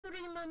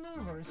military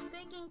maneuvers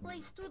taking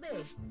place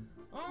today,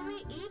 on the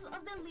eve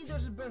of the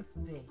leader's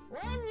birthday.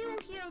 When you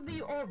hear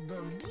the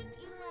order, Big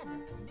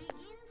 11,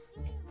 begin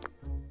singing.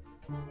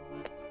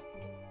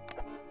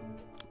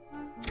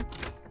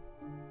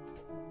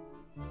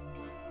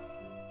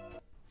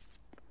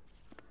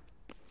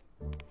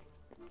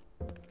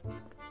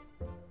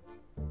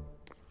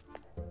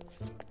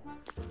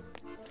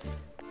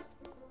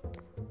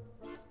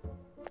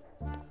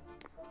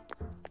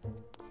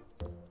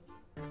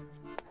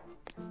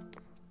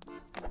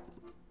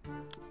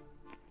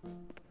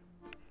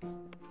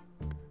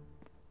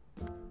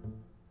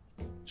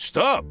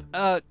 Stop!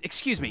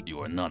 Excuse me. You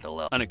are not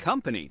allowed.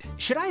 Unaccompanied.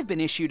 Should I have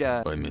been issued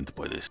a... I meant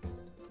by this.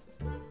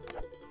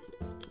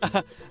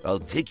 I'll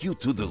take you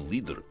to the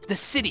leader. The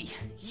city!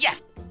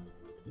 Yes!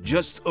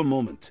 Just a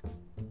moment.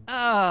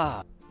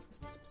 Ah.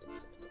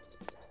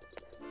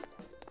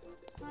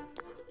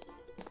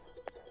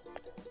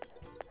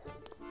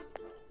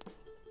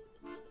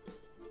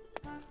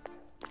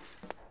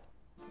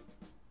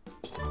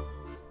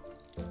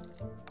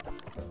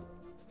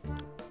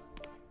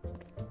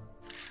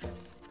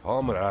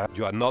 Comrade,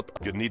 you are not.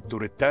 You need to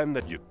return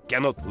that. You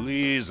cannot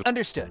please.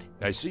 Understood.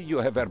 I see you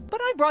have.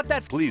 But I brought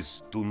that...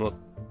 Please do not.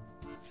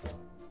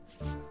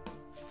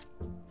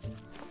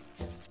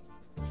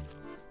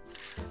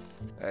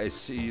 I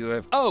see you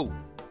have. Oh!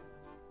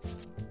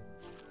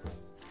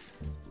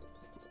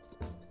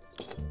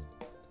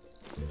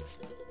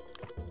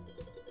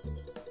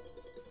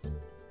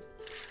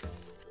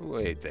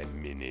 Wait a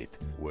minute.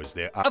 Was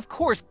there? Of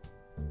course!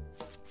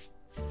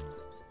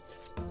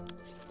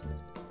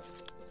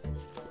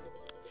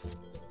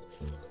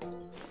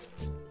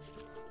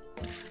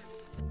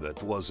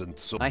 That wasn't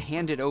so. I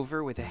hand it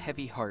over with a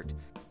heavy heart.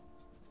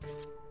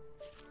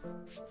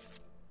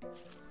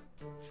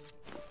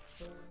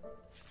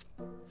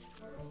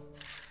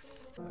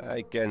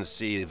 I can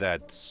see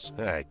that.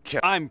 I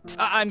can't.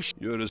 I'm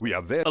We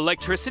are there.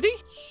 Electricity?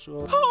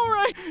 So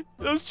Alright!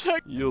 Those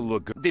check... you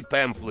look. The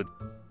pamphlet.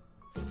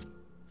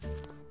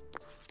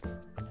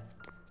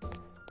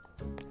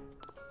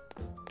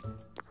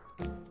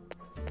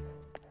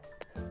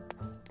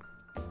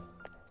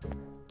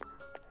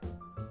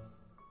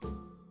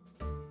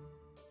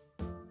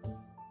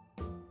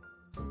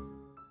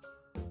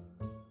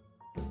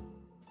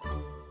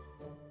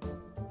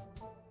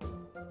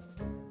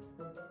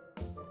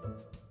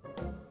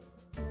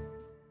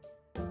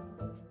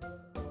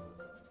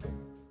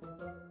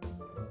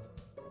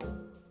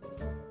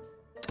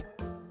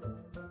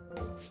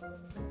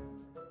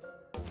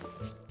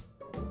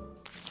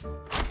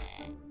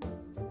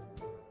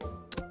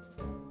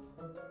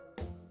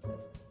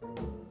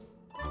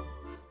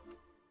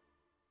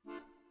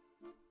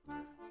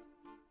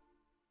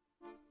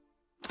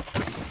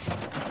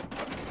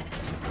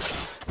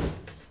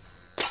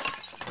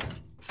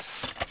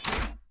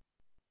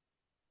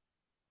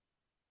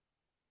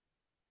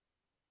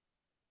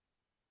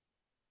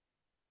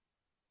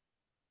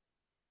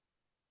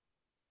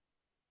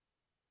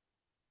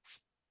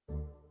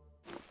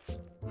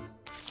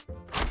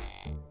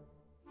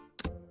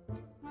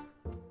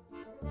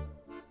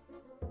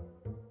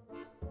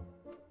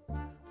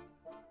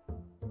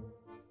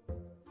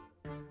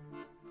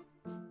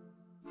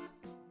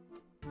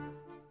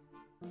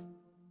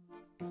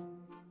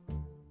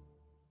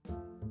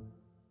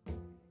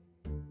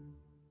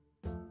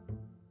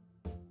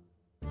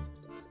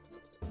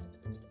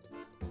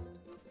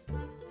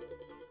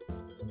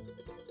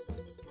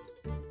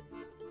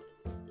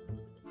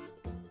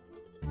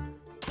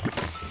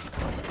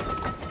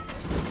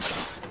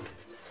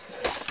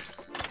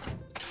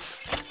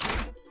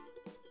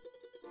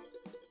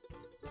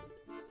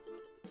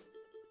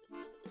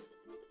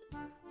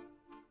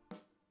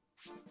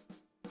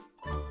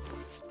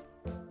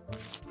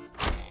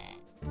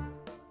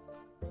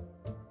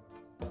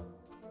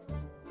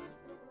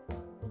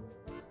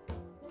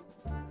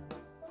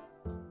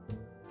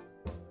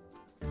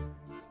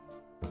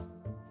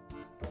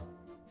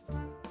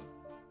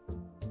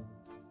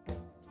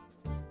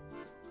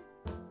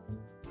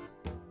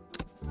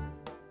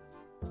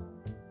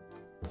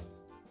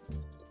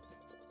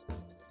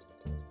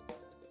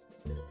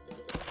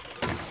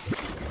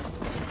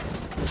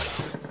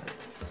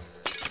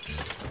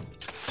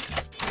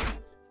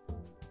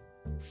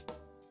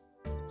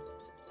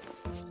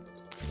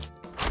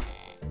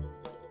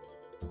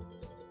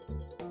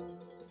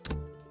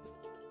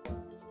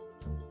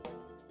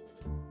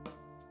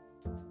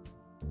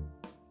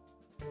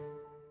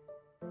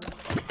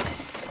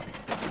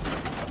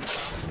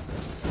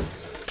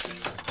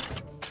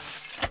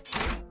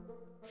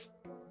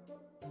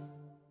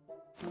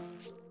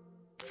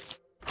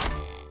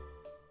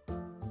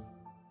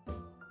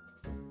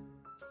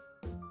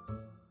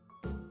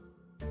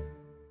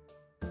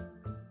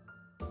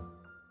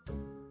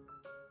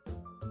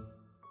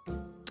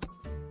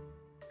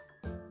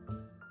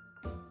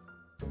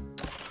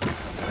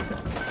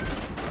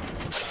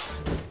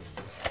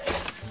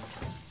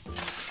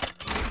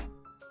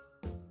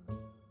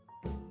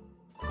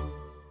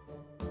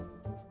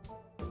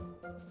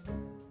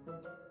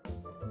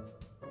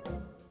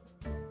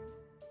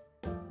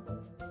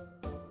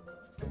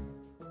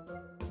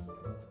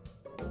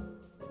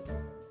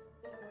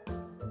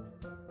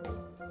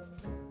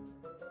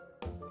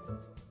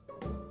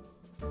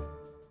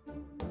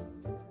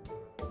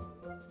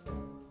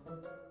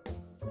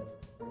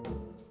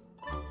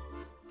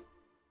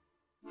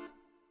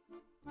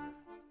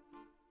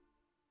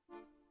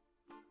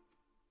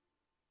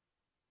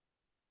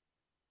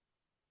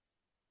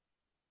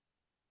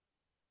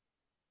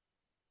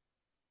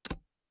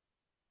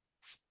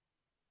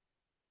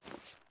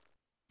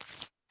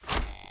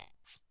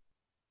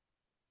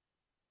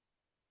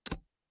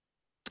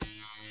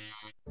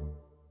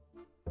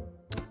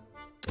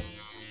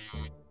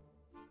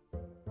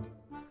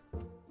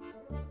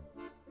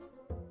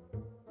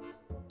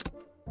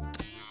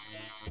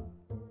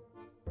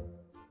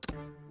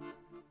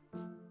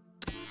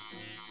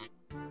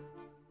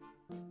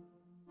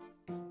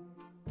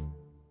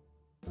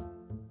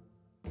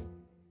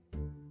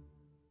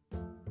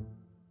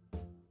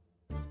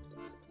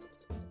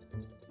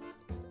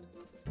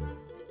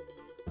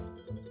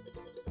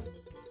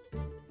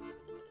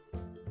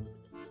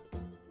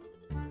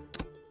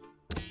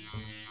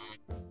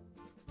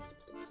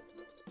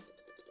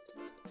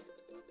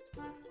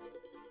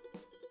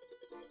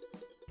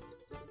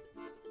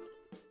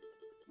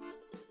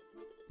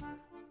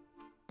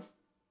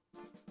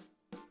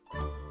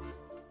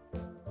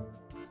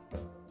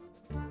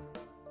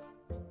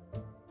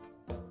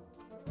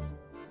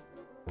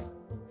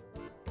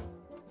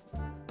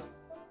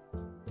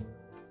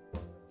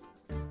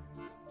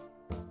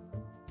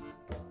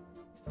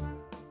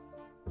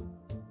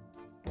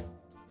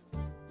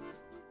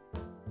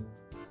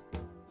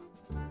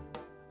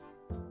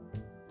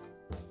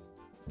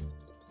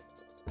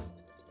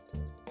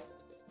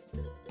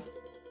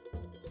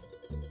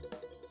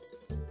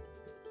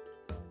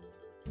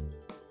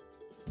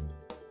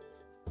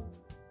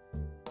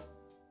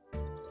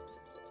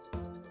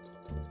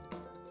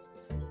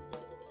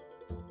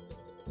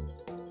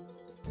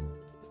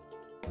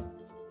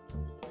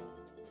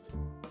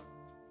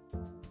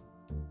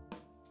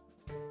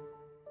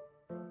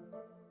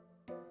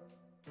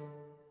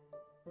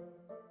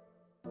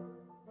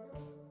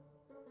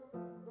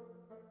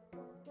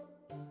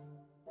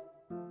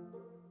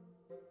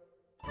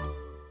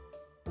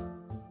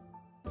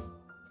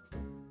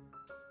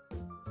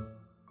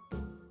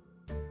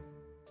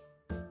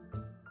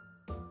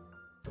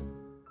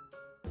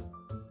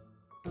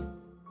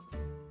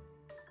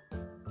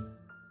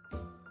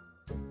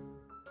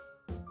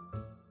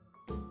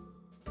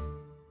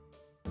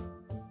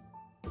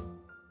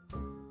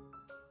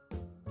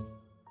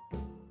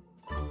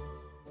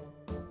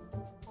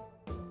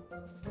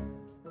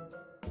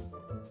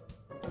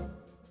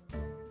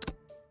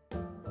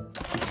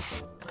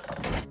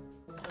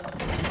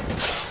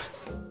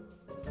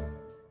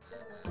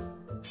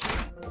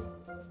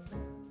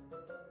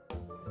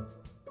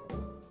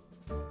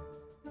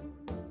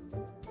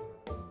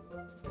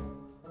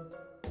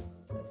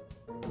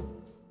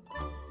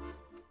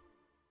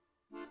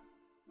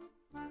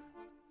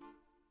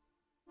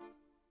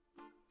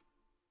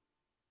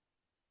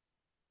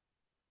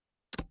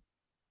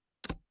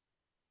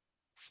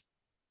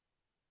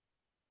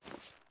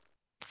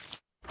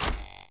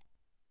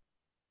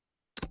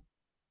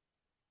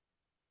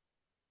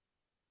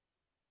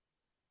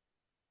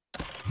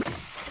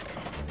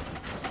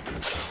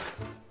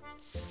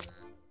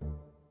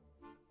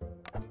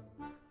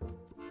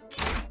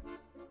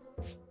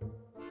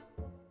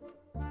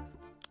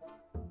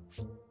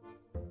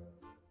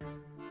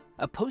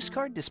 A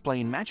postcard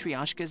displaying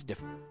Matryoshka's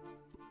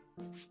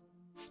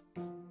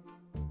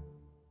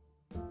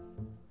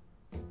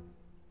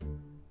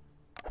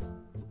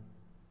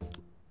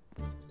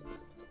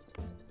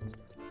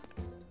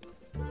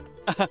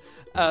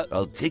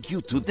I'll take you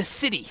to the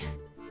city.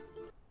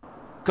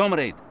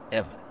 Comrade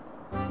Evan.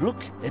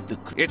 Look at the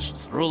it's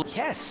through.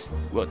 Yes.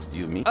 What do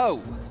you mean?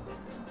 Oh.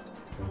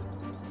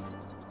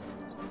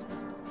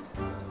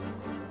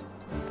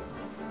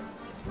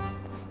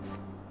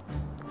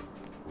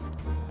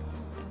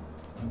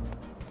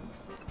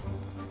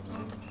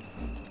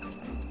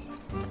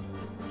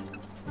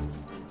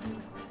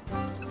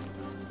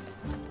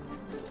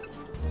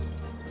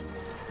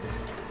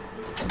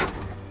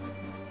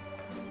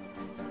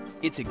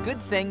 It's a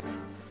good thing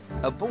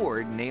a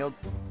board nailed.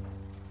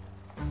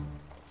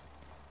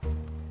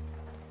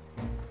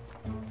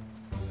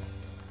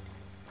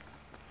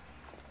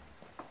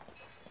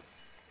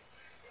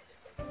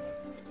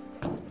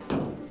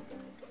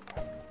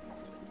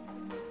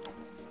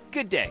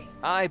 Good day.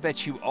 I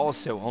bet you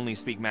also only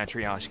speak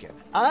Matryoshka.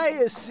 I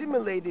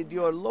assimilated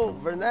your low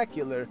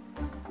vernacular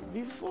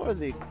before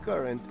the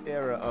current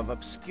era of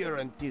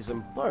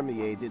obscurantism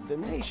permeated the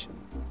nation.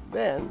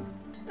 Then,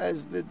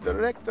 as the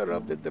director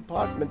of the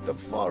Department of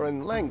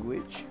Foreign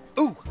Language...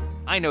 Ooh,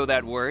 I know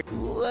that word.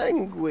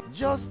 Language,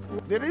 just...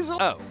 There is a...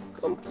 Oh.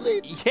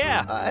 Complete...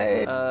 Yeah.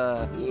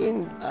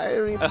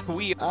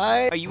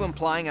 Are you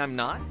implying I'm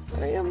not?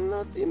 I am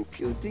not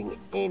imputing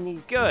any...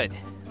 Good.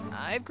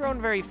 I've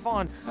grown very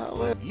fond.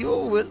 However, you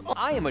will...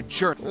 I am a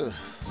journalist.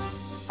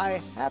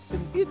 I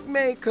happen... It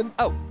may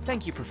Oh,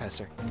 thank you,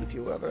 Professor. If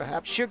you ever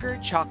have... Sugar,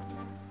 chocolate...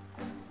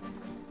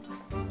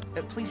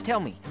 please tell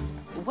me,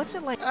 what's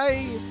it like?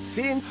 I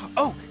sin...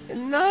 Oh!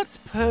 Not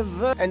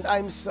pervert... And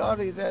I'm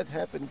sorry that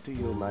happened to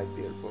you, my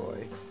dear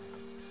boy.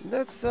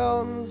 That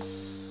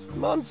sounds...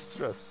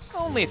 monstrous.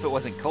 Only if it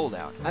wasn't cold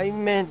out. I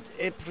meant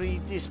a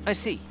I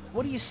see.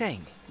 What are you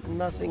saying?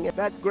 Nothing.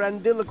 That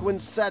grandiloquent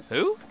sat...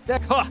 Who?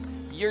 That... Ha!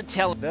 You're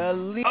telling...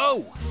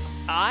 Oh!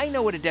 I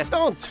know what a desk...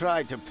 Don't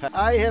try to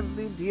I have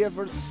lived here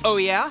for... Oh,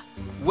 yeah?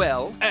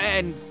 Well,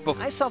 and...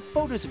 I saw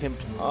photos of him...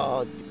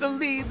 Oh, the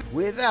lead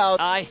without...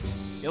 I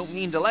don't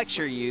mean to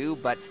lecture you,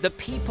 but the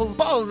people...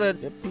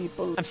 Bothered the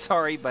people... I'm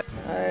sorry, but...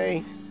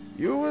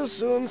 You will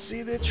soon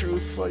see the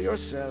truth for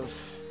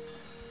yourself.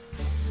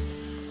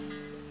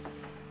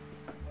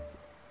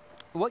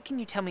 What can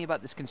you tell me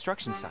about this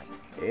construction site?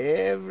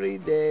 Every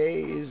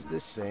day is the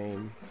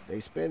same. They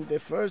spend the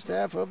first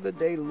half of the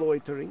day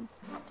loitering,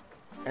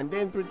 and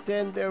then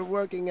pretend they're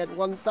working at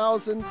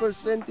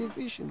 1000%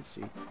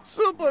 efficiency.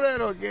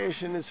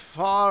 Supererogation is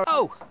far...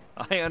 Oh,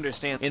 I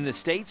understand. In the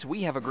States,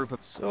 we have a group of...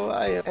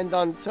 And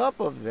on top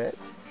of that,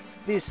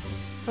 this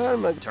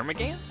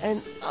Termagant?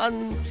 An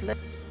unpleasant...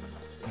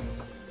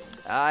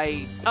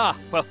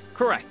 well,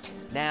 correct.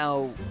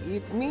 Now...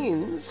 It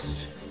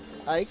means...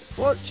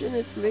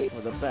 fortunately,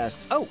 for the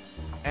past... Oh,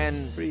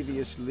 and...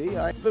 Previously,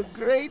 the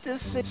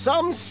greatest...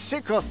 Some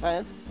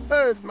sycophant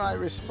heard my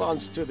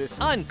response to this...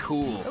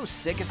 Uncool. No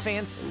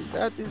sycophant. And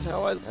that is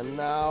how I... And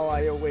now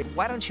I await...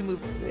 Why don't you move...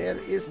 There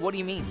is... What do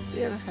you mean?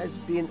 There has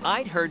been...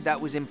 I'd heard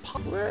that was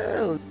impossible.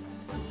 Well...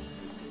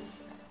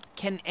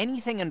 Can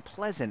anything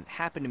unpleasant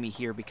happen to me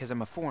here because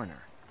I'm a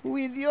foreigner?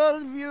 With your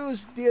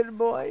views, dear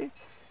boy...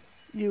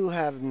 You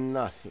have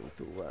nothing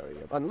to worry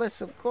about.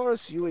 Unless, of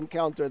course, you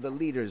encounter the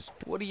leaders.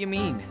 What do you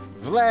mean?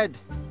 Vlad,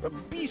 a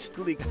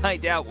beastly... I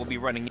doubt we'll be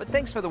running, but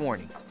thanks for the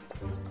warning.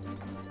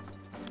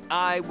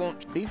 I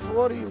won't...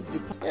 Before you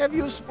depart, have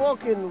you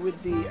spoken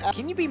with the...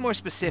 Can you be more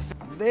specific?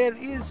 There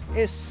is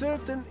a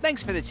certain...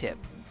 Thanks for the tip.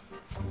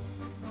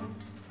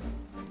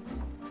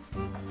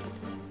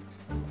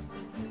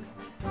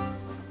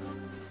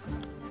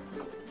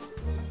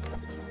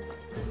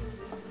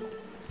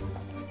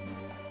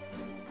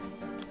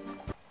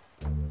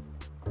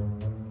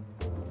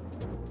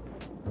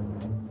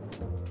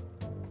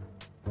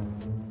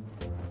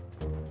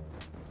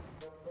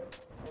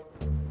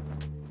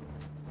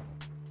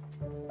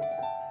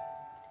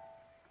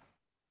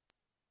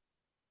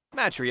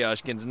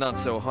 Matryoshkin's not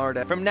so hard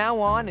at... From now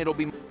on, it'll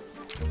be...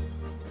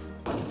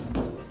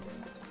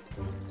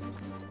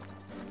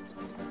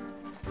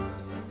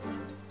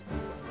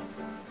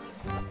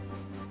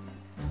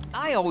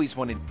 I always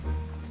wanted...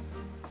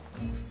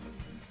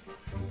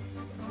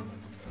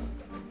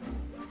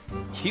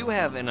 You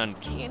have an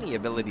uncanny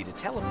ability to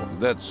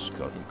teleport. That's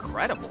good.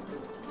 Incredible.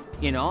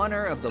 In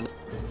honor of the...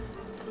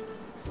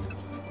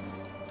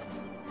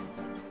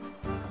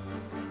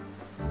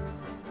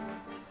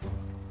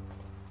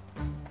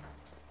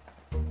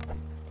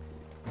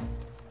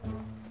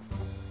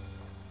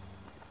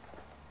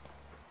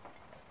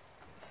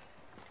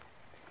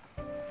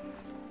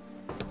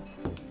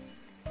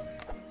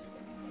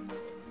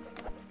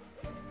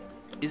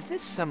 Is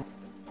this some...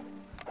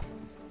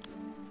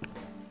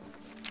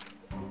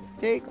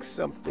 Take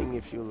something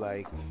if you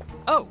like.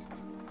 Oh,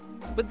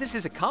 but this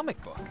is a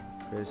comic book.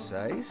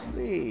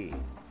 Precisely.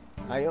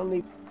 I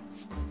only...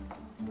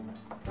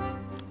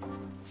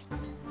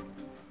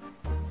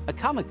 A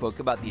comic book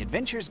about the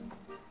adventures...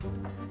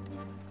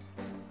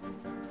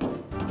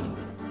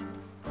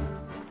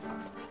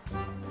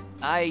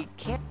 I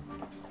can't...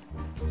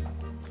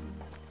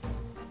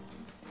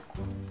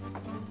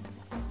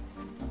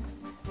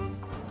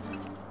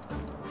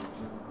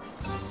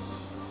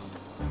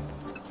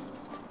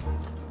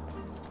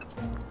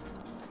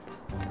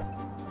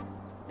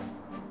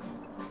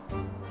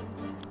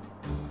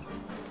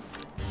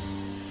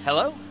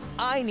 Hello?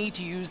 I need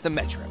to use the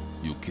metro.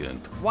 You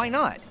can't. Why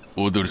not?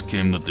 Orders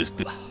came not this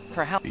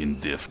For how? in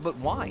diff. But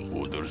why?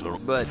 Orders are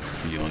But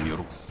beyond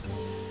your.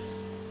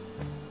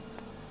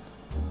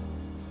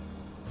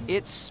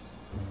 it's...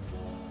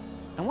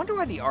 I wonder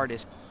why the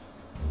artist...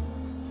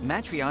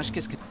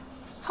 Matryoshka's...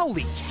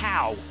 Holy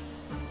cow!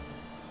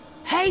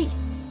 Hey!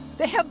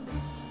 They have...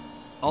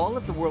 all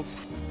of the world...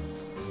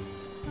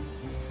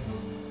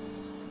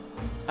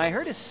 I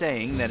heard a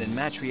saying that in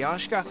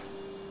Matryoshka...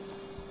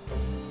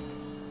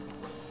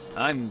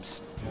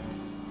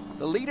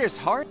 The leader's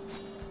heart?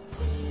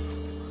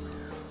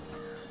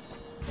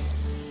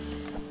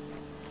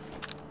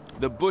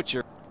 The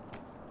butcher...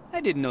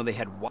 I didn't know they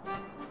had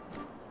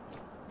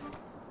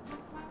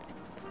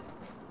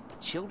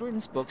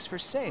children's books for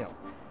sale.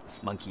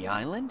 Monkey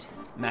Island,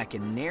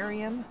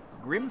 Machinarium,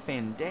 Grim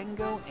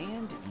Fandango,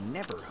 and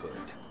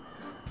Neverhood.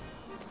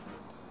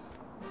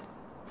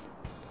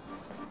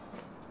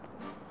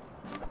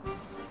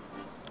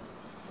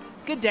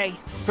 Good day,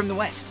 from the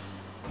west.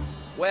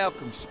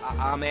 Welcome,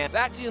 man.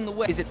 That's in the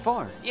way. Is it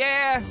far?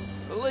 Yeah,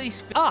 at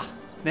least.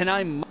 Then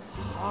I'm...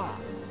 Ah,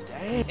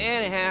 damn.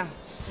 Anyhow,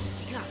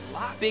 he got a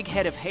lot. Big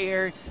head of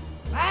hair.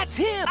 That's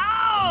him.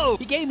 Oh!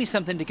 He gave me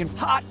something to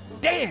Hot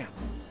damn.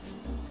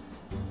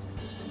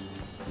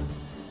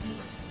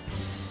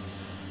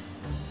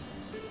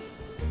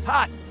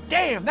 Hot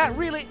damn, that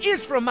really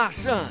is from my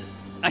son.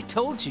 I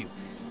told you.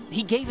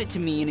 He gave it to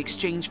me in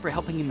exchange for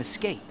helping him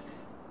escape.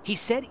 He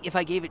said if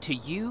I gave it to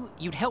you,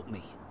 you'd help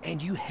me.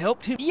 And you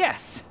helped him?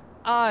 Yes,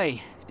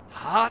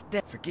 Hot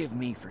damn. Forgive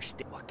me for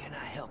what can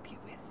I help you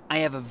with? I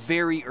have a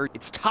very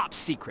it's top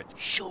secret.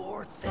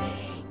 Sure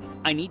thing.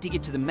 I need to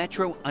get to the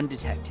metro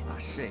undetected. I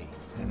see.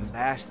 Them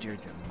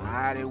bastards are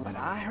mighty. But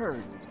I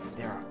heard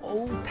there are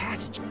old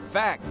passages. In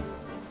fact,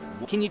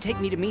 Can you take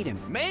me to meet him?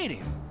 made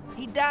him.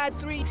 He died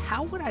 3.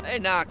 How would I... They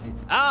knocked it.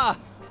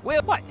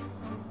 Well, what?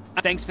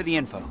 Thanks for the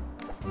info.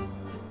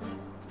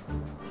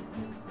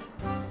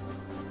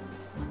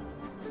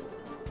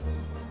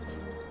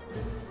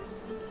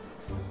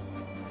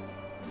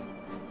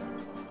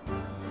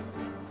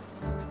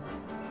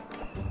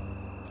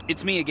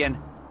 It's me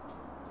again.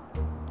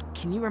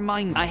 Can you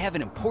remind me? I have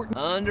an important...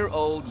 Under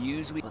old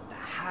usually, but the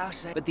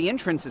house ain't. But the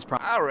entrance is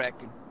I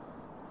reckon.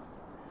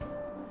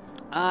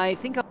 I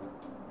think I'll...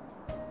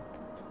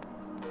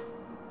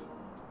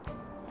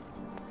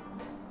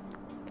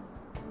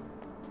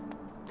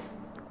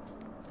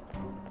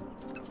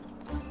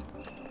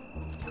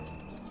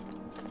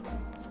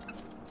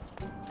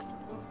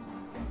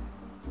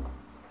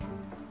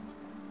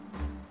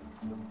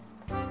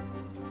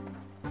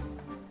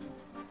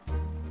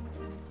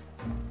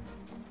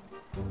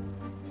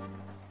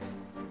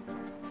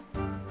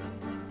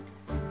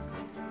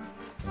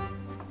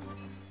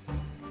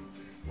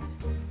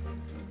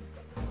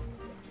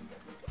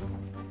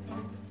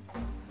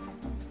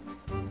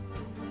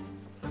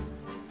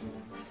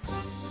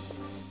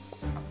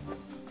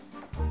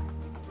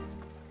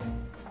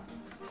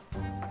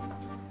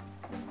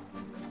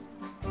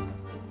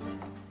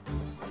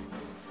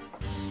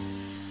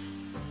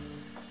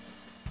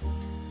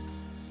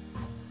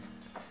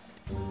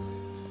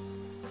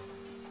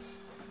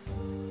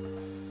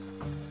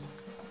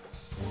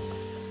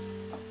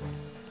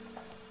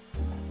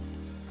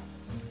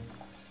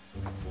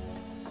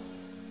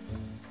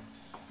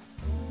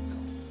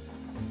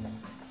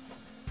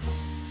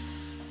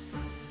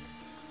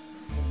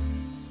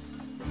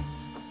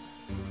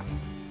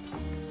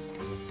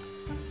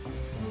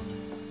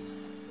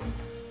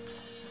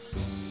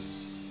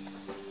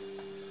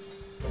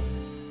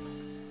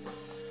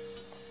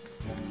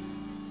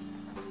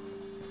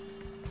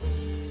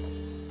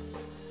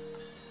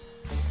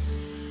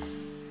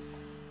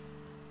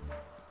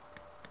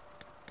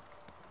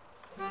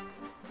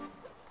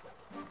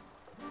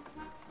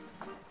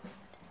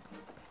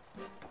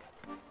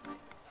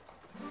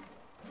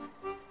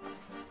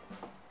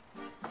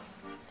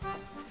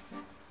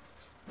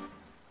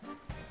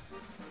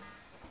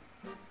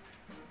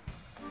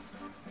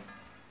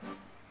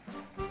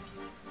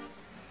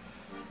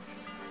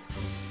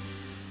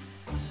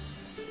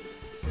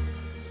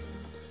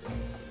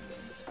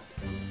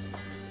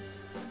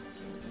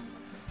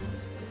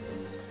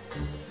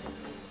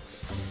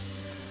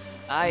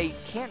 I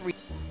can't read.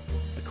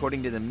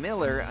 According to the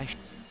miller, I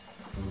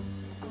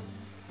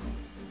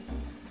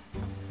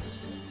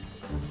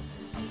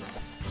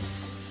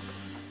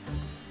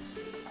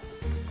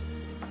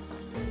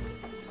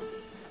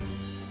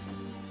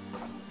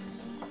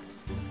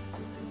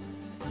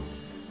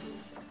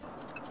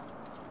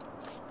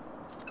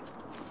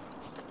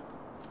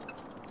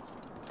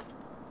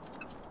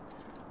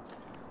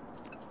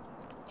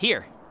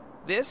Here,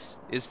 this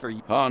is for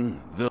you.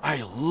 On the...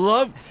 I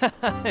love...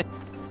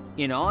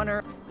 In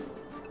honor...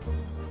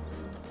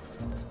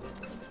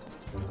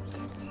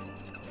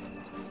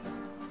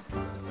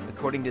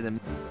 according to the...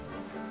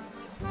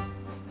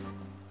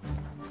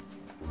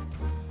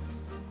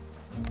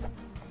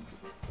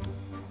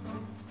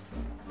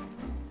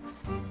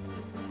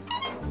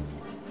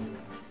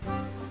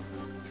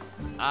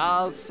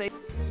 I'll say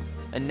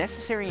a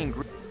necessary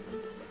ingredient.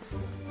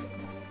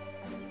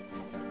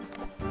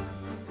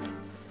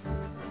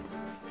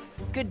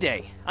 Good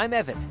day, I'm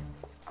Evan.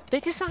 They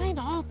designed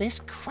all this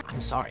crap.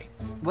 I'm sorry.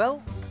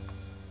 Well,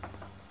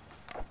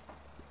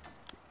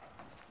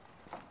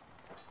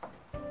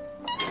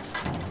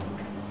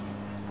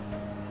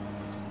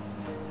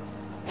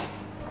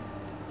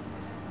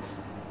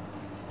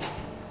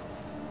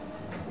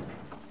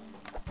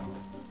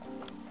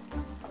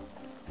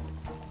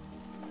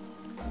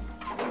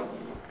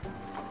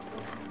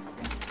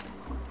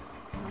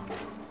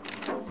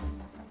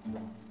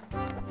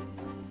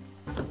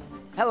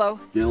 hello.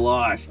 Still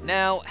lost.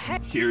 Now,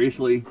 heck,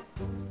 Seriously?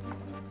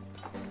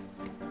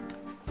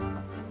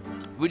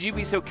 would you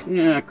be so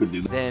Yeah, I could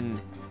do that. then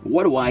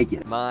What do I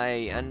get?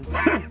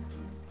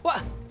 What?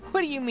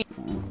 What do you mean?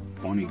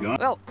 Funny gun?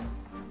 Well,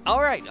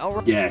 all right.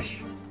 Dash.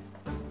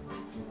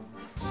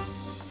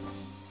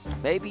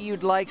 Maybe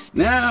you'd like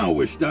Now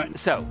we're starting.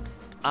 So,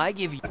 I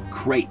give you A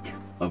crate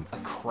of... a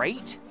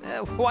crate?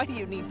 Why do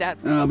you need that?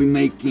 I'll be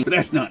making... But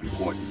that's not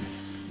important.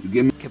 You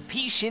give me...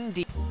 Capiche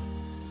indeed.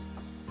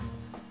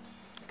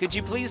 Could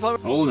you please lower...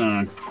 Hold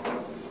on.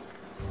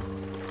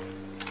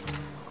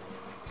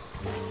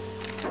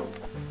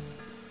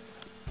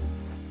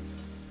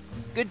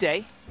 Good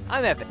day.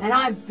 I'm Evan. And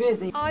I'm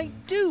busy. I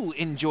do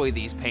enjoy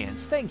these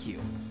pants, thank you.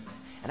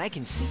 And I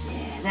can see...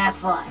 Yeah,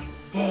 that's like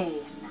day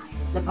and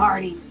night. The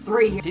party's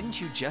 3 years. Didn't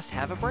you just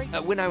have a break?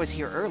 When I was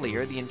here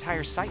earlier, the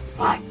entire site...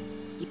 What?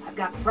 I've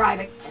got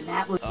private, and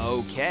that was...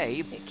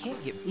 Okay, it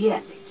can't get...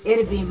 Yes,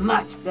 it'd be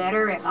much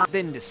better if I...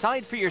 Then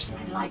decide for yourself.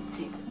 I'd like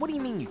to. What do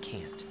you mean you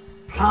can't?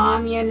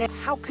 Communist.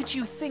 How could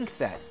you think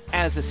that?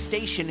 As a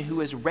station who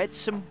has read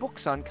some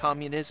books on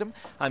communism,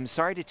 I'm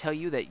sorry to tell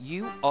you that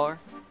you are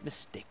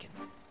mistaken.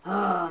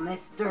 Oh,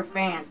 Mr.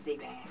 Fancy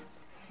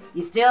Pants.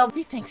 You still...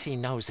 He thinks he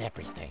knows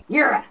everything.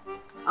 You're a...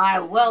 I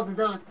welded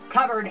those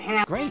covered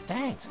ham... Great,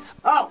 thanks.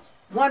 Oh,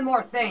 one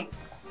more thing.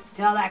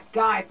 Tell that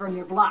guy from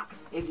your block,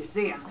 if you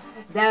see him,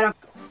 that...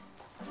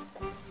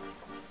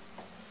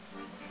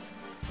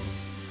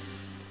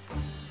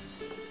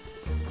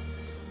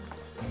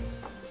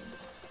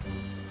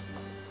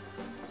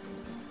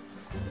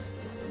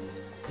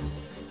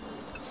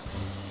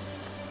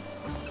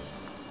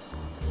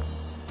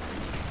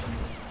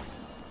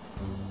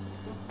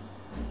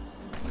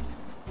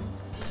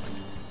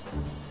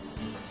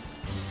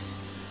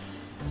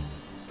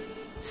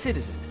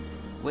 Citizen,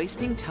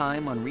 wasting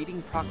time on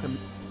reading proclam...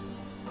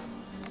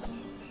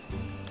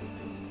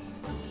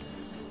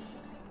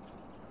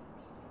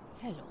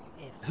 Hello,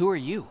 Evan. Who are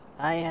you?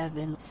 I have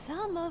been...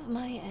 Some of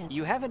my...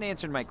 You haven't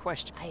answered my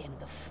question. I am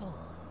the fool.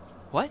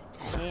 What?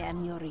 I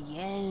am your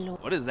yellow...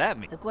 What does that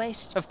mean? The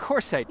question... Of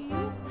course I...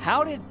 You...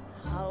 How did...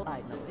 How I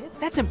know it?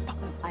 That's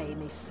I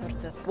am a sort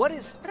of... What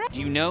is...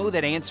 Do you know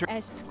that answer...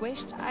 Ask the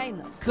question. I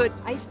know. Could...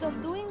 I stop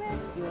doing that?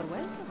 You are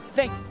welcome.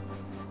 Thank...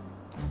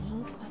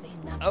 Think of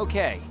a number.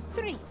 Okay.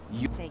 3.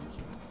 You... Thank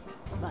you.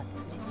 But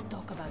let's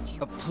talk about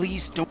you.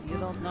 Please don't... You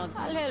don't know...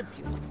 I'll help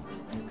you.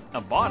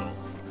 A bottle?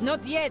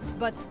 Not yet,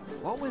 but...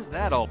 What was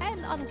that all...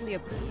 An unclear...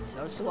 It's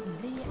also...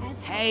 The...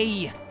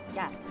 Hey!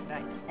 Yeah,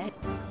 right.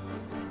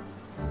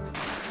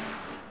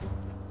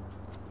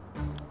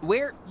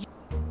 Where...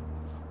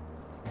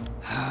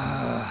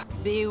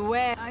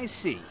 Beware. I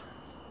see.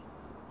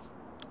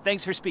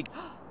 Thanks for speaking.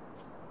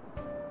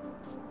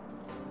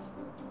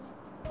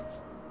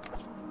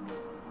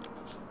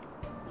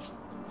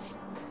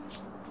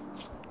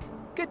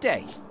 Good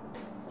day.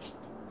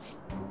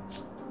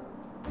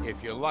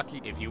 If you're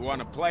lucky, if you want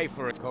to play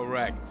for it,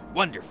 correct.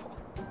 Wonderful.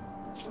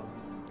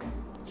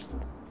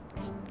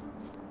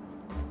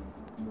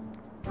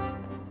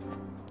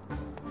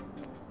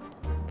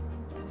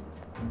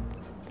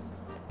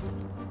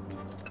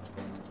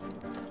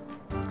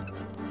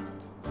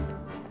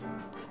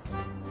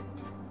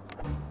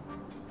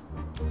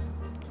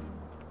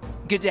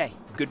 Good day.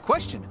 Good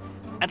question.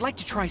 I'd like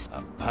to try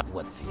some...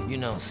 What the... You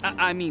know...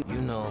 I mean...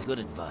 You know good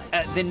advice.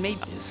 Then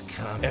maybe... Is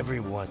come...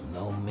 Everyone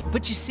know me.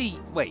 But you see...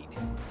 Wait.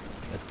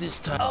 At this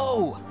time...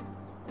 Oh!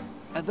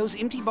 Those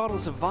empty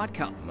bottles of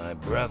vodka... My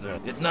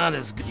brother, it's not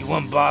as good. You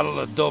want a bottle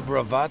of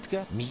Dobra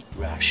vodka? Meat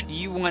ration.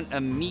 You want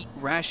a meat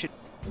ration?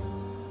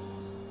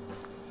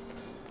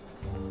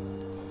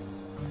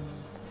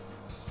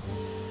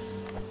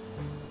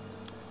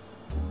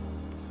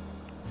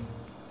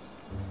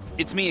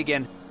 It's me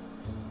again.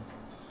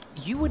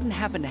 You wouldn't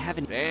happen to have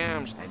any...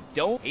 Damn, I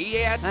don't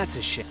yet. That's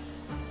a shame.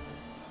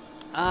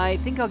 I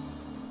think I'll...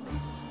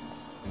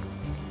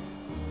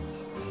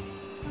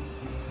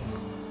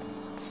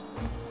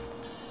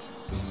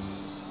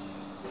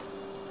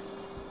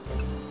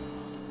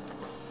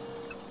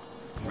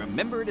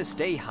 Remember to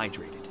stay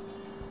hydrated.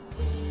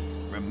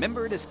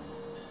 Remember to...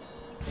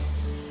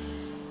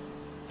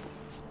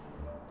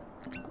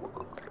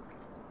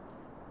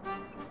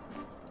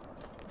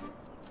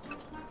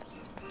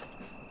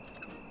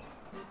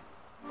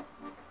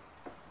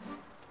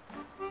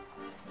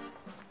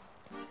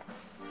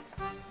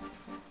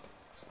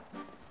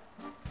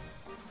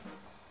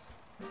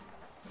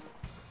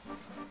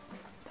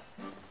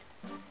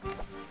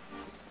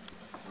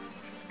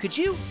 Could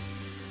you?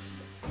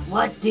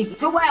 What do you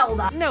to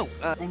weld? No,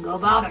 Then go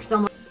bother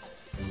someone.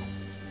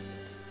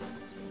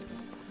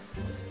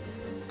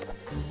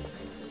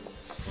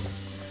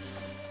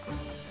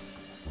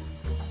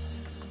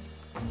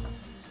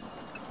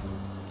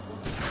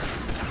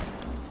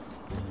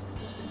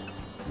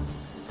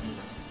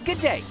 Good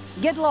day.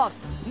 Get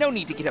lost. No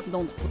need to get up.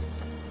 Don't.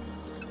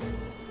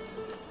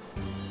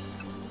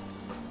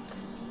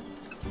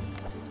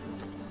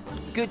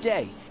 Good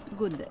day.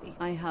 Good day.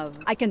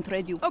 I can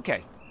trade you.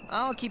 Okay,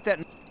 I'll keep that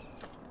in.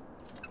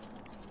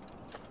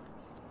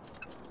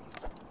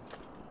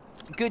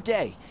 Good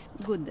day.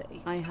 Good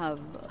day.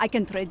 I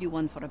can trade you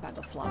one for a bag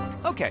of flour.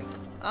 Okay,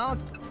 I'll...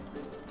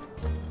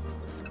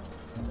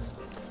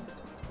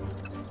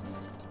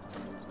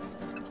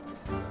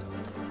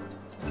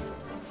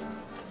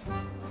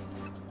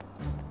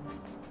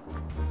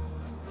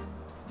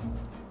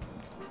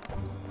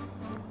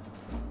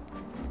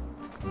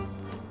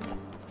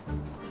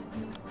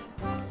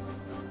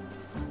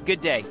 Good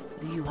day.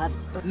 Do you have...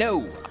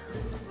 No!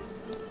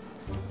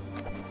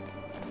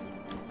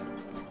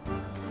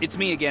 It's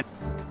me again.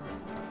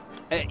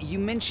 You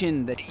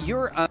mentioned that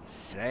you're,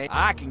 Say,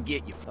 I can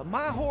get you. But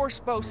my horse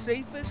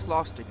Bocephus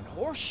lost it, and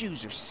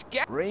horseshoes are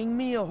scat. Bring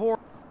me a horse.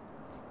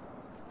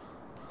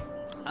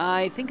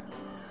 I think...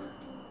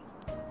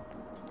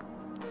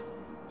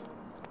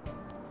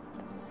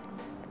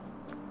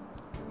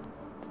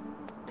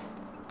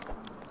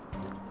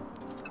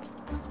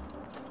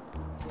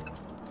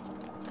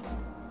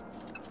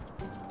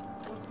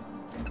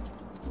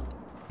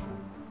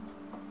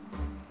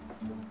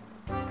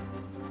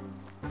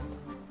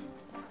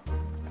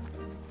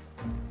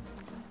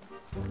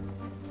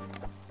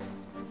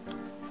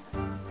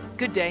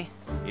 Good day.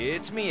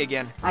 It's me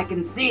again. I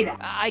can see that.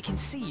 I can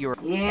see you're...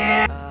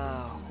 Yeah.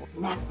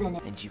 Nothing.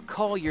 And you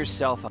call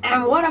yourself a...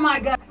 And what am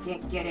I gonna?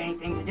 Can't get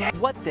anything today.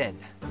 What then?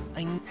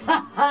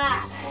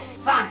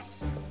 Fine.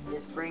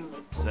 Just bring me.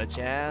 Such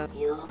as...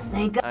 You'll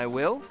think. I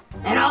will?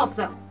 And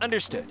also,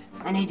 Understood.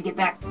 I need to get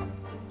back.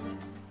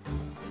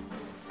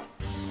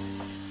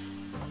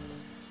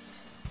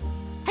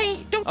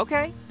 Hey, don't...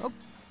 Okay.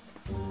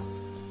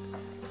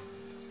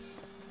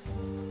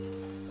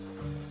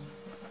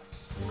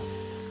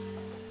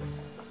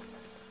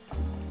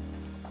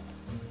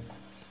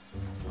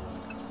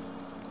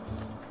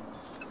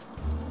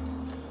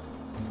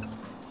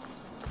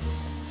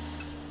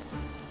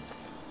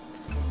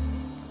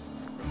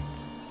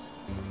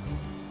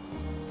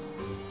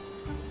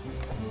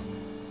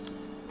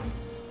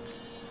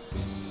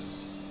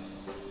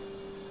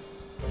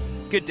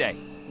 Good day.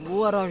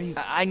 What are you?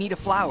 I need a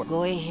flower.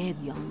 Go ahead,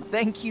 young.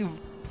 Thank you.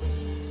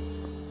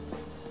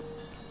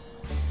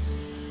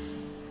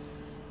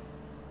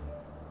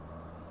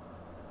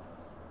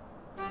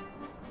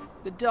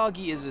 The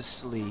doggy is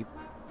asleep.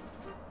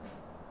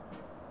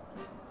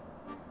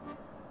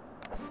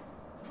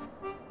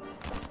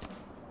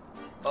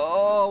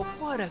 Oh,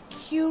 what a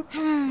cute...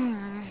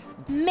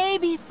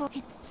 Maybe for...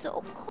 It's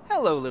so cool.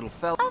 Hello, little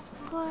fella. Of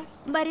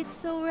course. But it's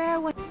so rare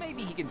when...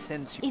 Maybe he can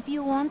sense you. If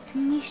you want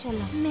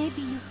Mishala,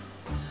 maybe you...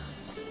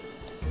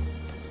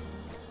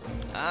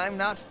 I'm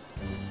not...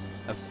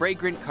 A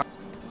fragrant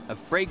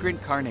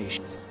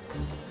carnation.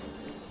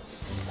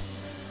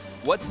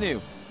 What's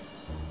new?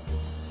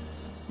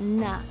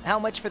 Nah. How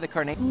much for the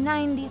carnation?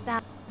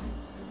 90,000.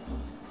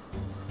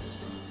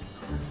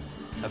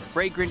 A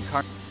fragrant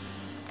car...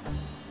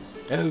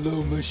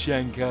 Hello,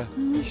 Mashenka.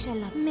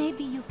 Mishala,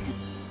 maybe you can...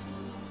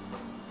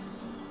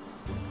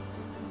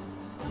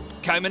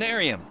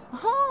 Chimenarium.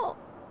 Oh!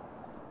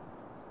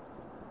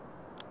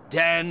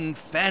 Dan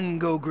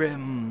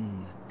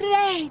Fangogrim.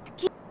 Great!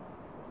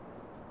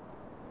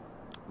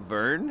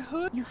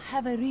 Vernhood? You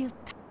have a real...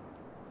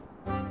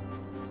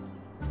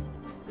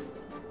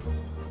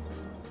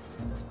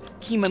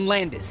 Keeman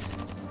Landis.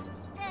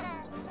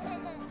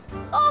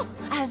 Oh!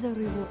 As a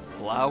reward.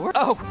 Flower?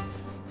 Oh!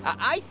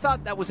 I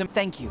thought that was him.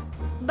 Thank you.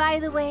 By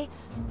the way,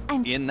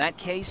 I'm... In that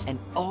case, and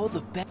all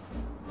the best...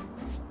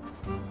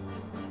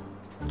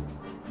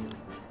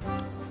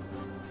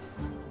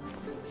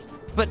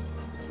 But,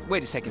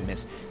 wait a second,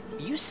 miss.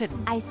 You said...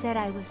 I said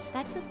I was...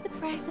 That was the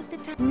price at the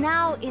time.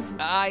 Now it's...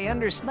 I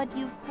understand. But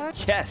you've heard...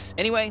 Yes.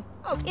 Anyway,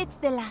 It's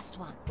the last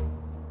one.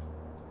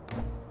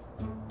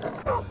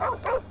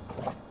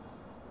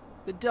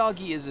 The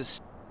doggy is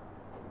a...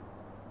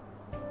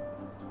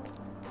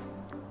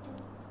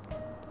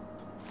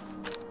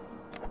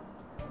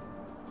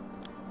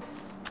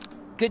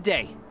 Good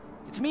day.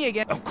 It's me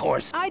again. Of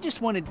course. I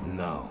just wanted...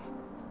 No.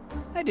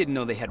 I didn't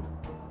know they had...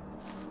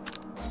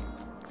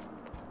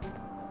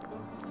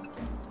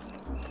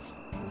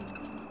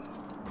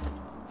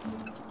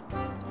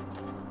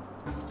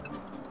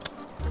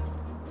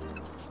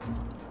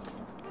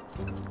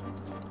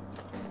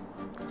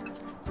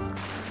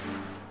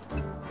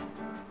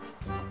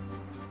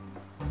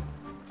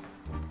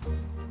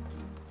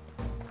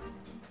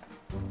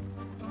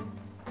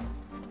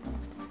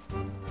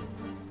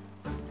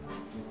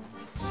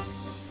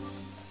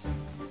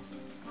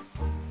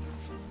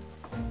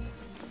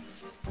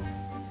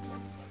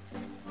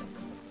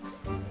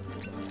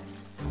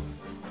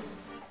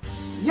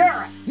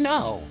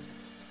 No.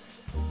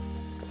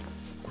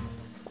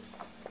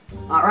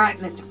 All right,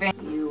 Mr. Fan,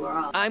 you are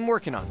up. I'm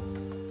working on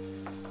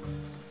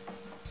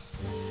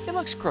it. It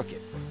looks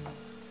crooked.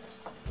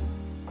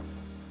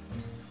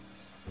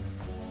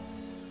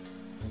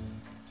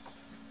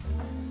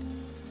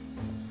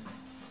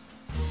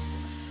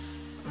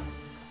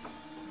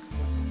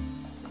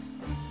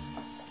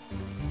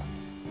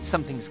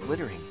 Something's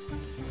glittering.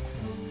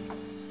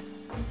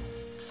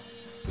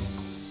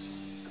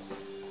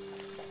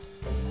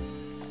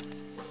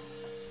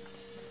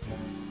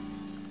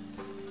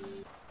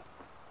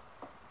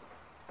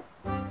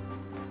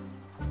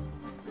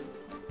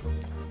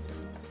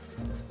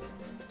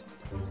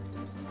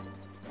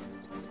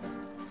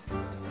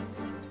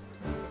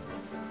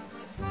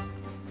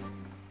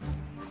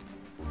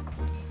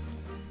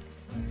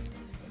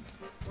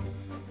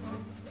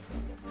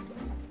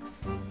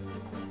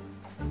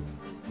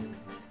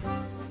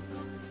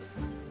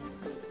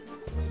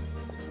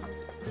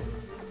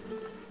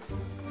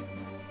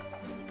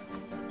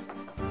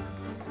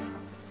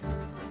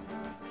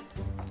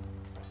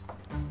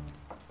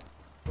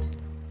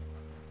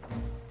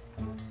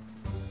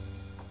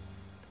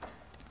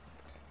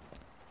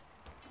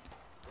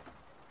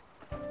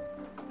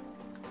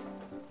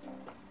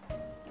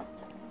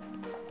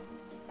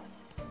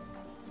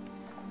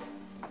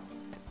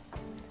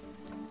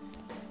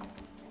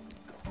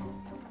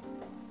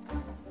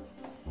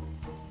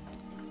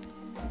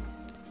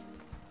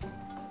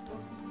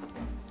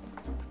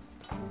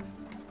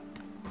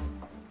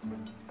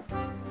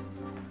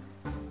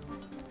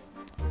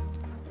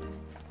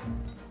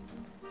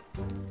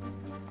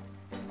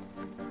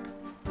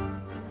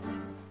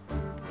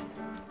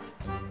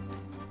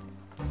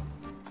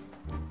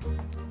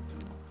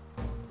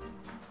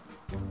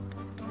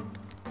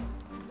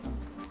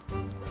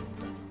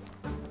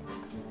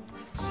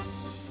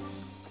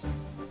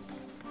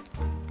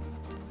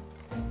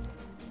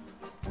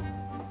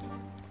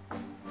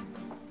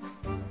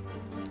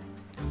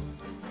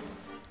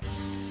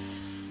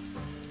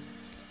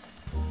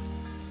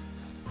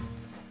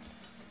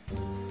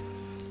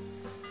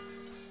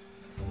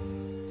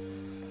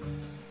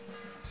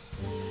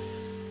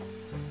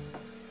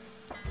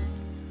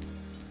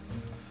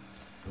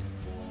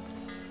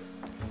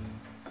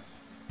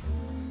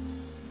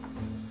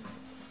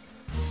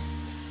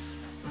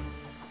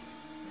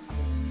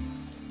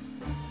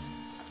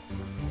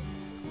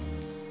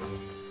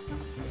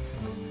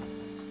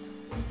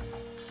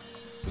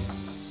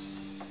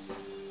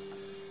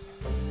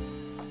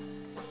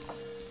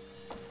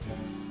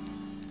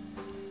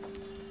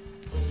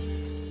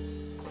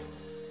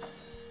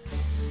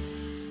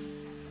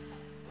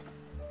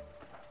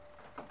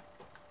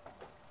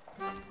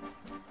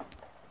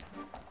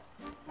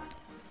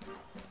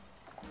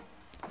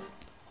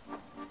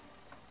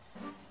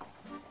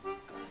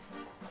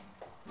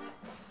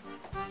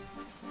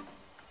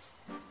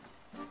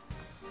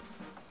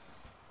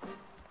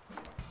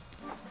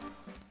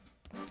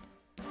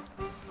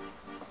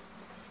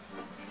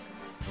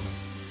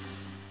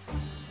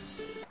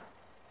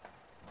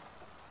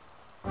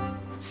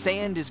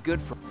 Sand is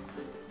good for...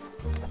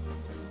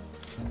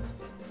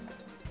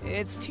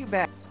 It's too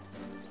bad.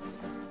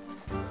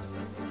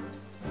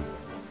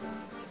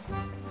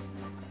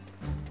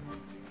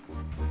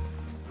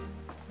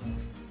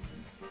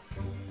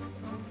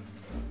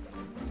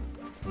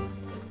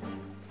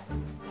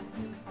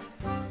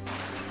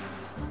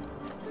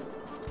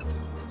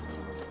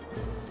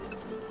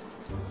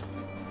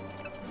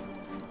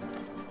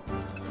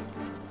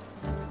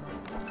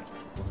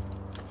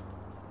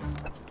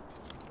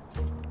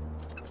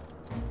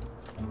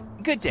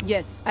 Good day.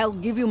 Yes, I'll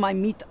give you my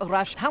meat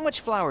rush. How much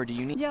flour do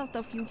you need? Just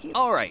a few kilos.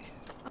 All right.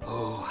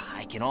 Oh,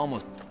 I can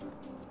almost...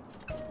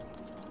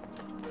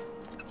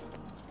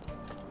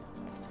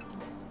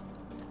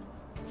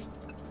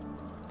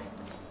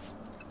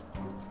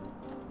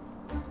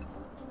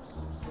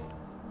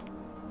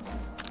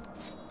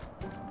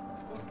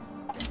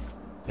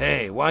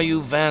 Hey, why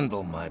you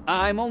vandal my...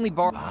 I'm only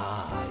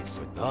Ah,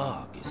 for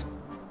dog is...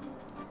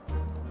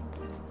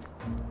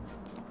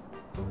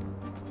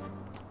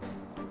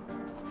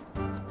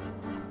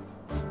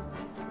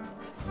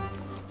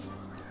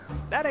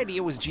 That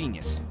idea was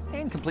genius,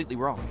 and completely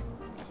wrong.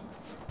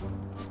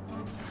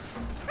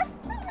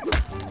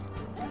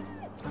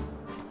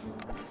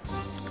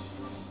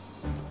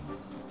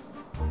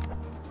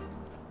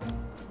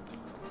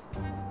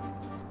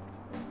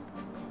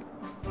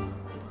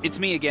 It's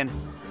me again.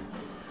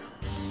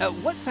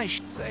 What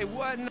size? Say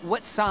what?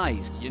 What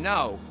size? You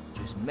know,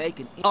 just make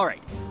an... All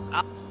right.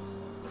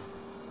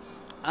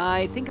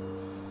 I think...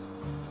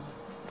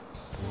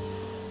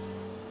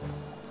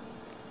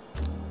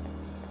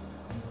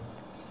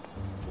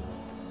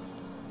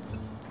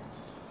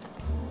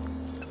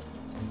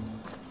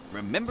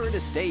 Remember to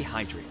stay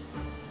hydrated.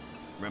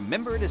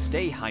 Remember to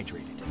stay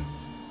hydrated.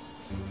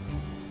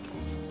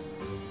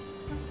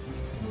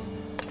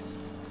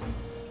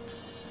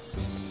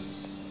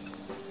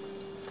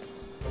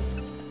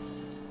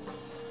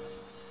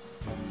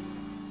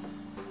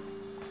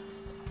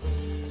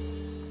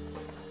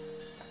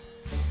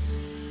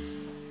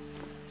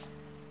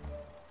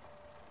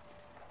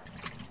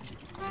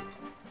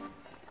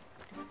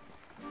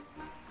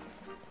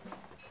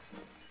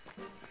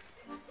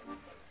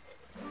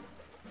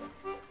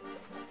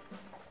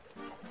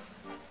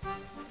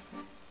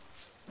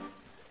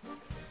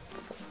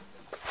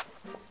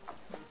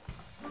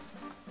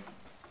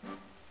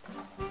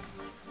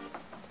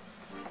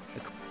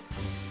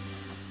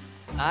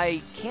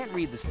 I can't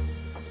read this.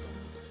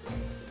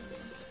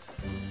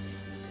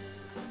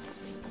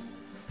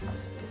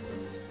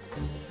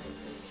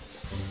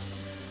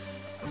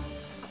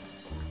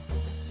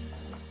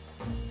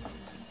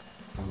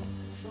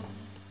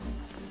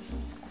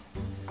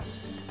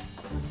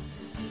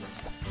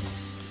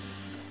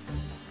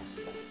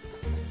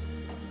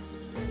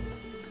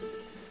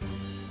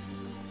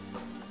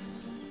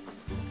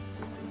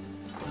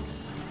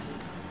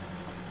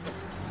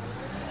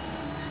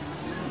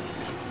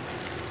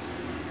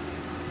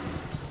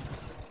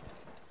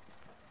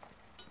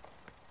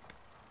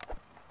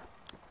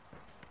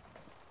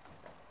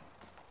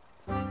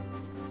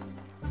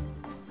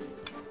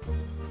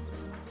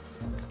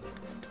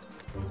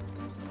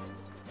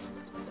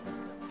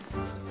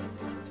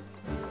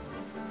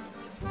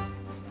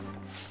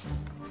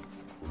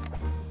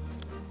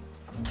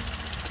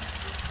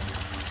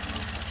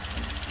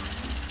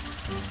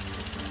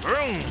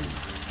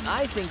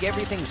 I think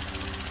everything's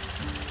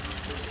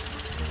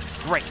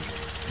great.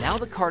 Now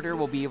the carter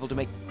will be able to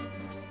make...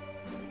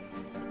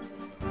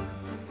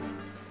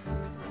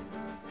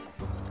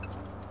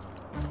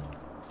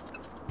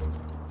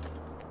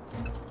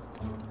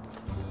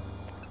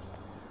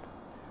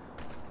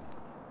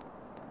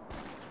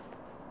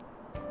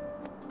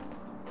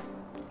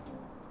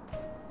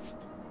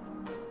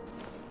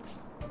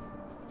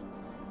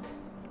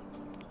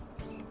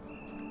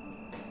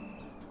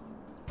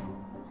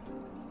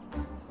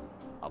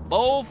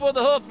 Bowl for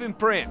the hoof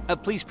imprint.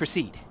 Please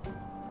proceed.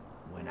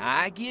 When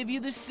I give you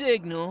the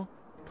signal,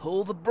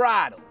 pull the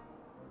bridle.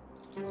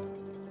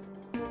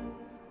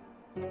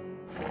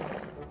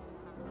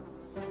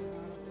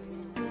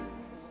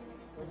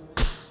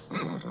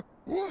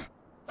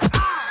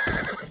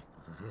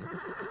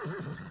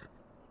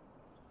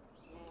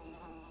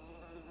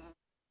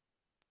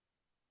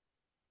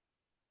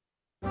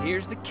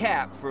 Here's the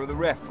cap for the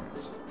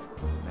reference.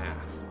 Now.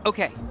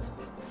 Okay.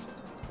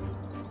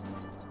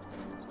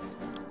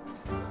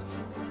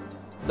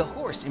 The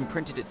horse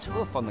imprinted its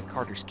hoof on the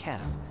carter's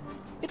cap.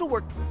 It'll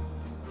work.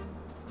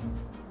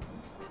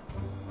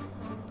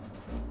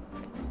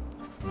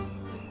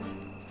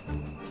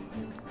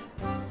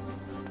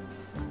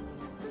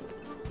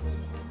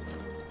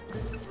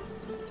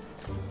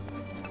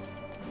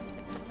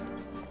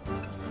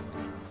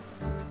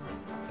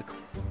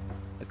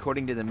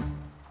 According to them.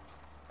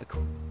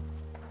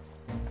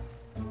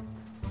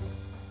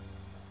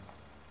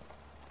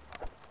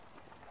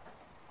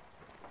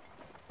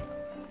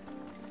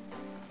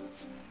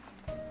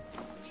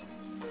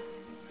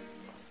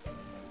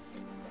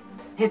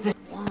 It's a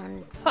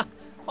one. Huh.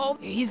 Oh,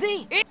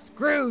 easy.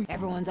 Screw.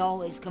 Everyone's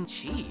always come.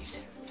 Jeez.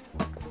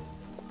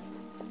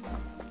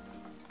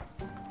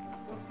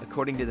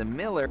 According to the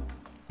miller.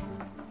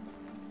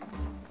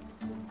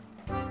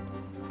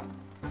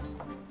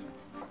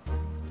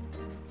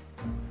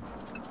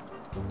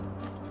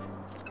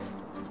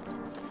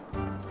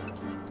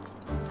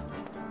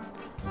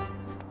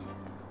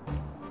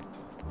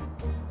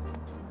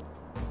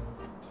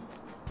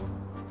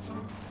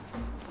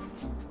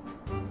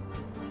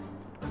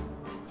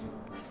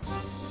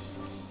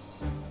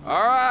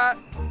 All right,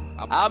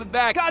 I'll be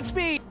back.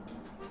 Godspeed!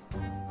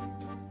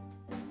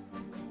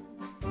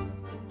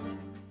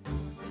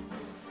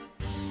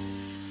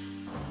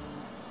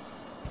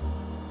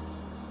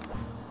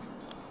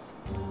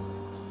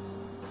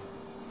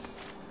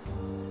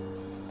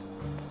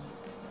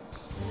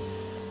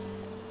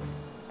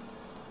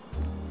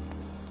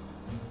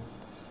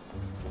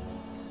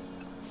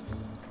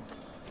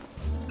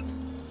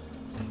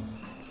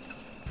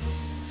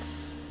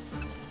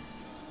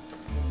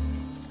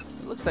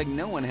 Looks like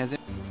no one has it.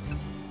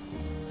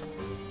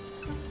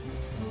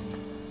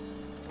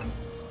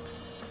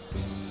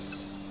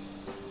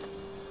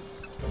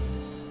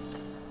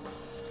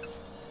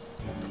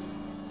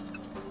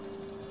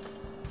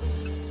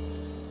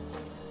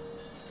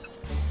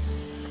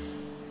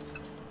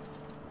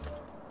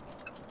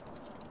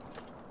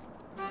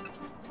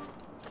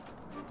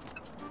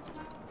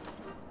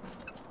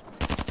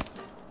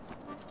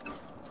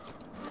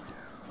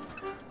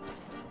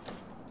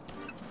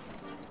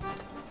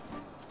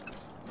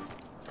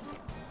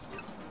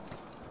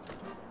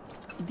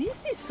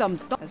 This is some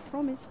as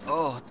promised.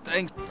 Oh,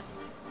 thanks.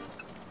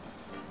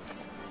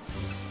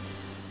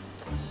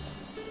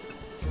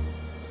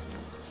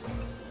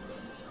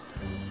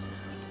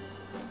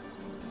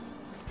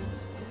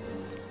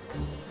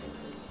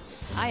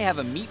 I have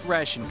a meat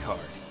ration card.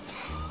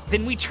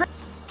 Then we try.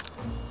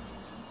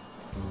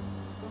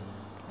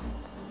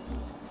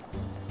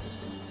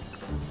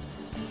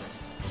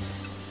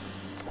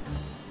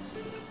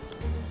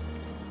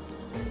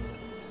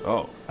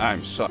 Oh,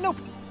 I'm sorry. Nope.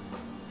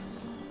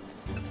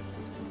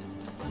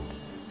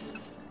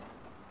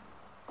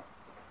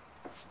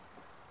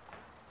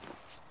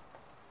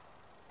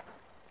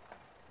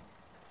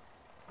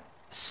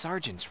 The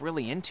sergeant's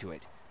really into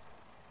it.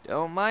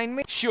 Don't mind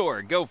me.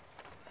 Sure, go.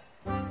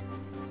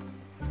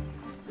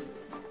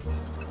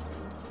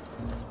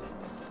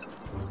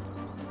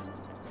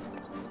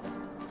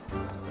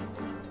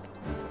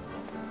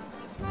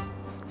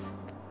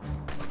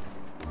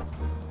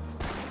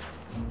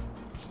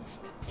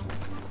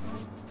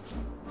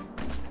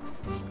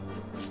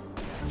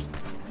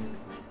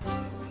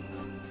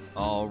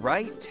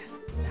 right.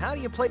 How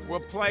do you play? We're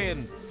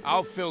playing.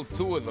 I'll fill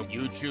 2 of them.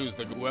 You choose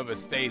whoever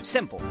stays.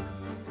 Simple.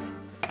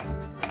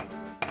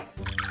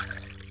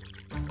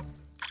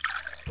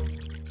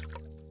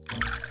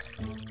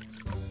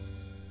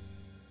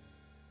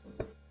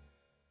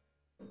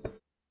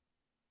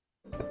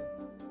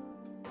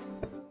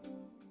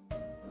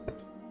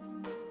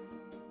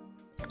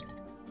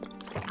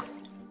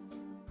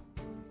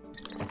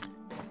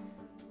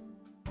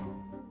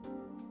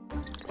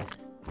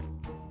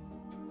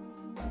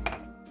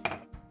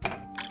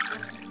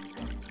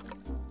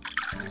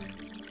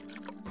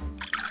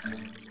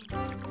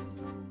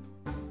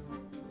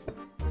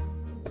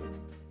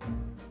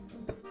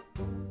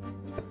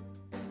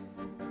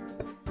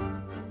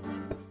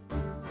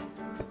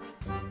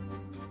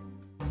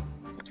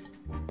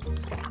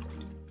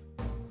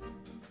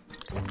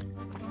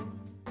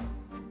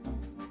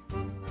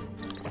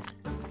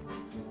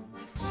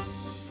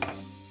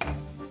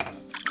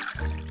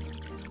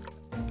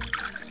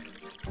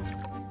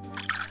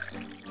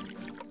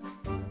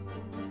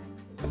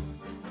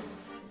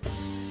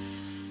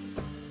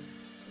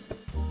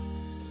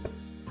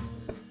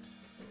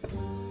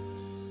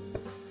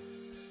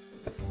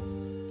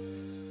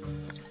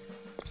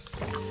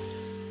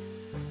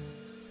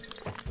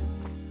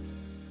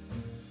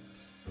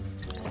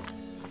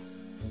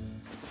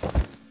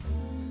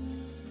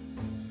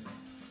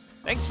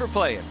 Thanks for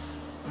playing.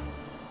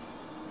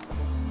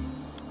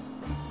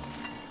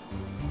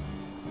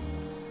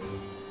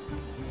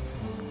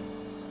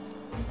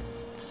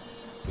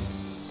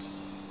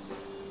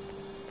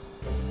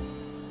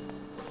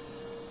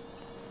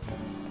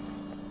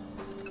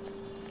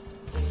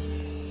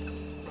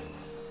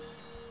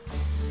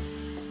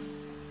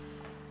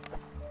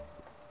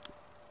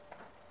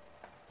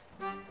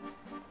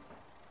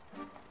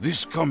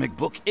 This comic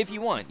book? If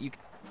you want, you can...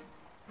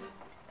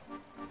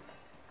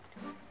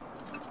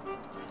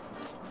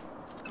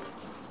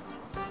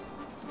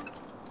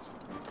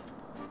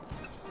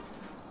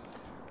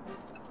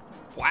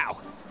 Wow,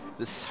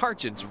 the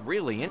sergeant's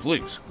really in...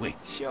 Please, wait.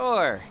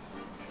 Sure.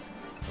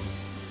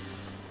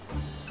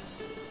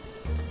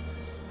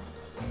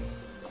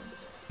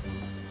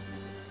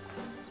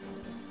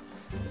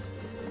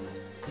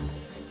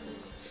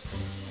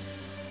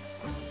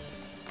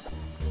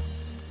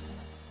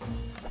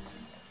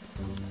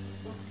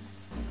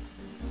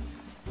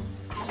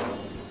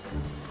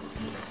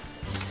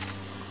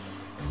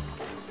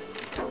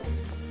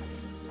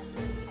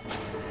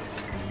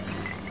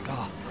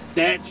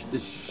 That's the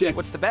shit.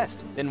 What's the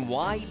best? Then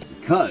why?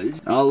 Because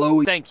I'll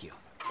always... Thank you.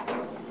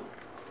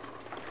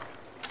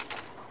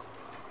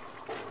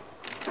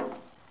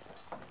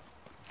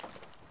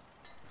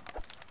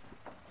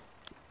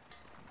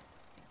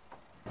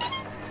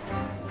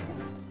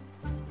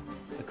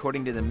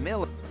 According to the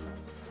mill...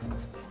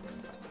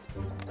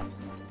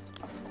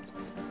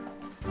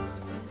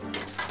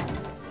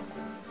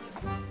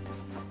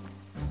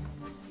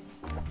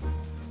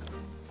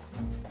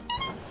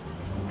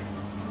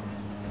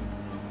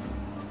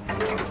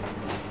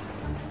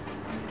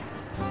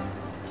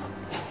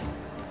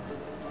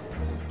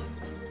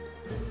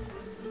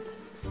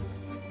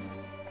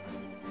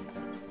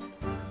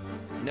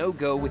 No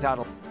go without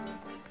a...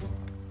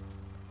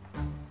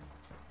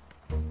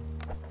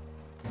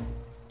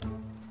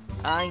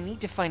 I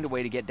need to find a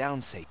way to get down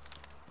safe.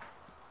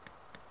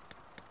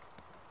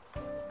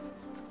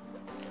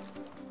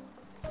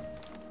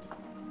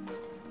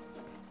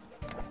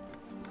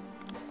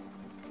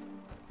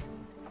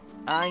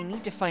 I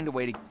need to find a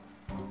way to...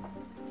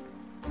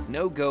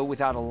 No go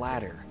without a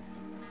ladder.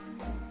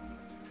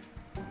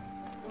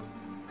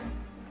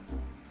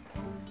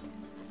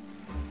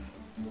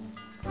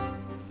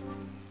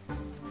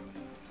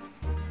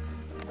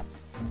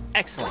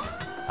 Excellent.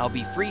 I'll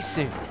be free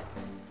soon.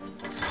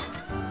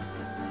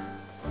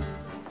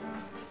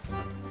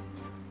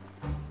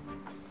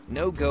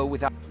 No go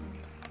without...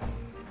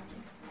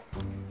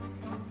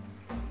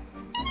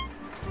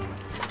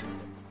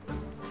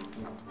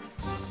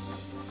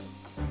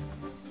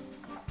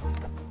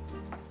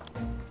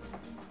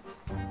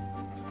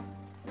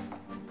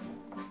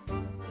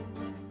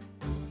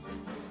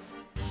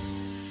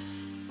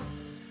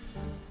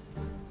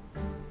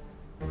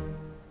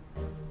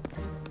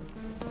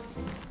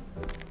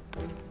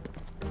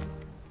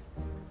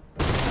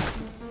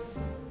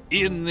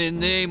 In the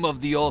name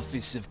of the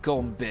Office of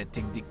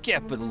Combating the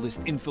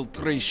Capitalist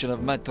Infiltration of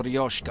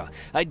Matryoshka,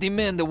 I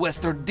demand the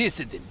Western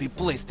dissident be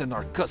placed in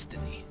our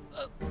custody.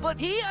 But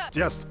he...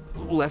 Just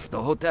left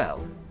the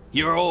hotel.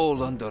 You're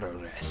all under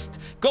arrest.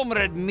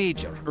 Comrade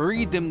Major,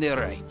 read them their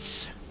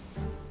rights.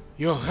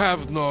 you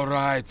have no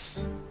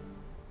rights.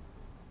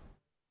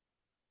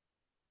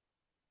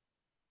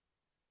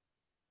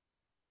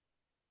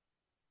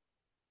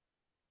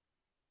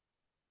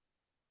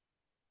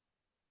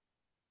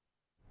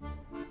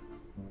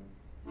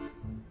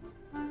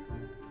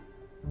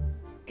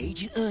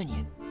 Agent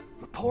Onion,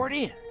 report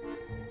in.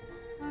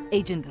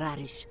 Agent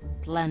Radish,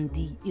 Plan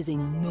D is a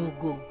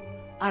no-go.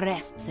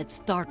 Arrests have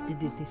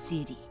started in the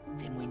city.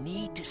 Then we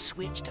need to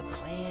switch to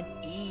Plan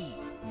E.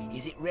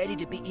 Is it ready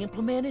to be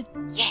implemented?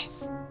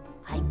 Yes.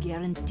 I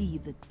guarantee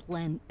that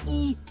Plan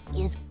E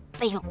is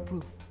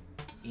fail-proof.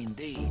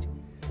 Indeed.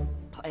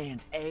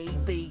 Plans A,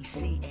 B,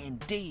 C, and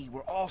D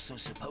were also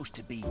supposed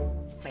to be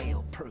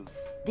fail-proof.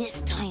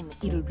 This time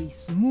it'll be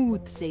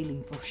smooth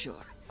sailing for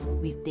sure.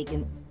 We've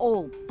taken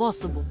all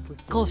possible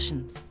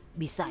precautions.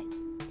 Besides,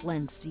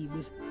 Plan C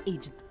was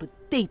Agent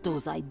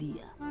Potato's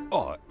idea.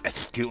 Oh,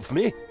 excuse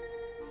me?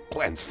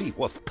 Plan C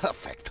was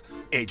perfect.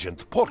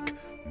 Agent Pork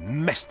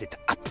messed it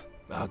up.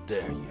 How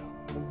dare you?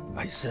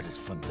 I said it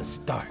from the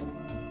start.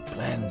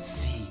 Plan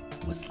C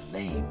was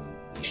lame.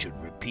 We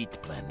should repeat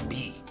Plan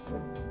B.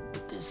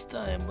 But this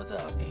time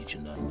without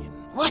Agent Onion.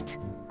 What?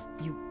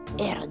 You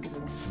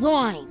arrogant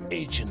swine!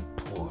 Agent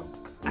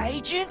Pork.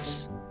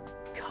 Agents?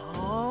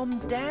 Calm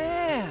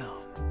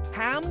down.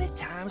 How many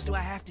times do I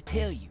have to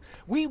tell you?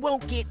 We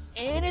won't get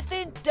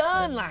anything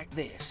done like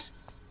this.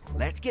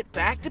 Let's get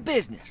back to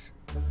business.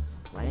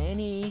 Plan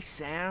E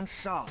sounds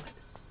solid.